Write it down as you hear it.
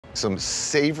some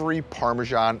savory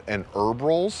Parmesan and herb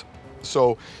rolls.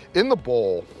 So in the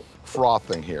bowl,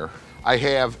 frothing here, I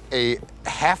have a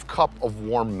half cup of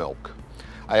warm milk.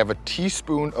 I have a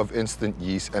teaspoon of instant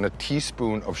yeast and a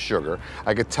teaspoon of sugar.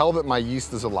 I could tell that my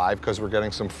yeast is alive because we're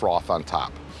getting some froth on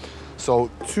top. So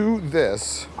to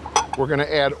this, we're gonna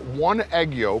add 1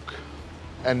 egg yolk,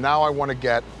 and now I wanna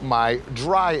get my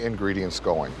dry ingredients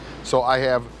going. So I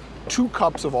have 2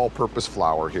 cups of all-purpose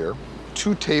flour here,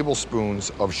 2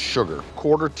 tablespoons of sugar,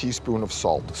 1/4 teaspoon of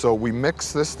salt. So we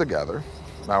mix this together.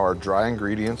 Now our dry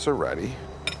ingredients are ready.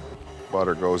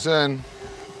 Butter goes in.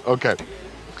 Okay.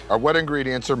 Our wet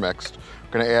ingredients are mixed.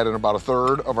 We're gonna add in about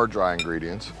 1/3 of our dry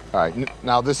ingredients. All right,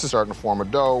 now this is starting to form a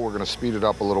dough. We're gonna speed it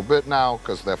up a little bit now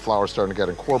because that flour is starting to get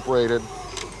incorporated.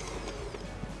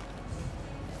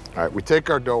 All right, we take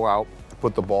our dough out,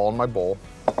 put the ball in my bowl.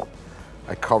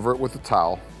 I cover it with a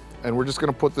towel, and we're just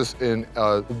gonna put this in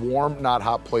a warm, not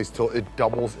hot place till it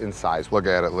doubles in size. Look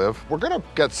at it, Liv. We're gonna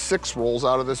get 6 rolls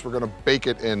out of this. We're gonna bake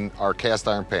it in our cast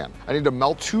iron pan. I need to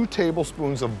melt 2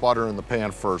 tablespoons of butter in the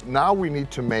pan first. Now we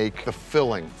need to make the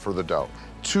filling for the dough.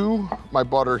 To my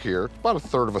butter here, about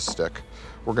 1/3 of a stick,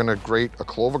 we're gonna grate a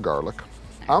clove of garlic.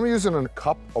 I'm using a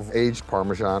cup of aged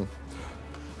Parmesan.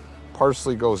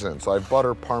 Parsley goes in. So I have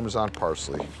butter, Parmesan,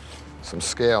 parsley, some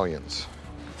scallions.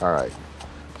 All right.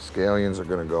 Scallions are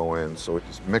gonna go in, so it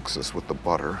just mixes with the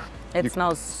butter. It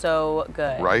smells so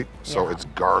good. Right? So Yeah. it's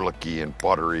garlicky and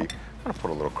buttery. I'm gonna put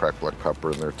a little cracked black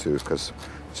pepper in there too, because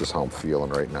it's just how I'm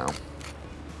feeling right now.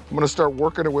 I'm gonna start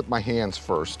working it with my hands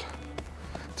first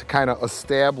to kind of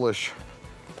establish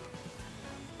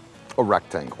a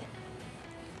rectangle.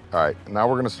 All right, now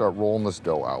we're gonna start rolling this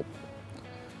dough out.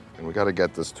 And we gotta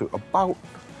get this to about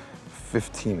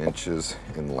 15 inches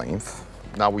in length.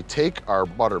 Now we take our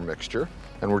butter mixture,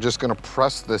 and we're just gonna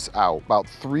press this out about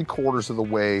 3/4 of the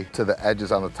way to the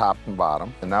edges on the top and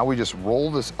bottom. And now we just roll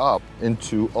this up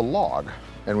into a log,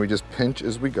 and we just pinch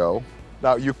as we go.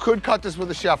 Now you could cut this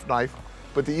with a chef knife,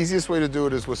 but the easiest way to do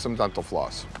it is with some dental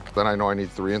floss. Then I know I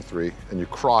need 3 and 3, and you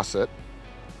cross it,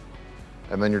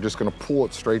 and then you're just gonna pull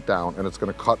it straight down, and it's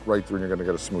gonna cut right through, and you're gonna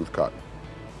get a smooth cut.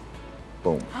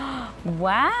 Boom.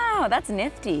 Wow, that's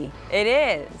nifty. It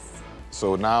is.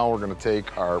 So now we're gonna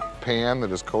take our pan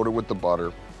that is coated with the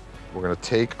butter. We're gonna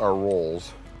take our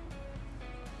rolls,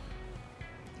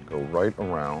 go right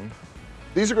around.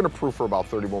 These are gonna proof for about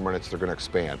 30 more minutes. They're gonna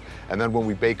expand. And then when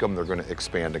we bake them, they're gonna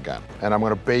expand again. And I'm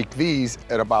gonna bake these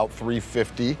at about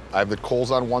 350. I have the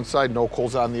coals on one side, no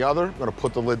coals on the other. I'm gonna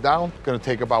put the lid down. Gonna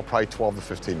take about probably 12 to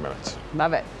 15 minutes.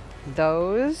 Love it.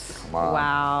 Those Come on.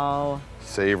 Wow.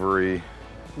 Savory,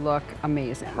 look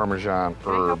amazing. Parmesan,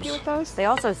 Can I help herbs. you with those? They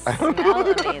also smell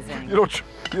amazing. You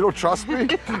don't trust me?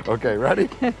 Okay, ready?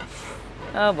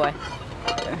 Oh boy.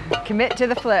 Commit to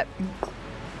the flip.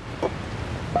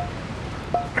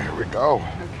 Here we go.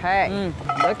 Okay,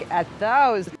 look at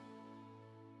those.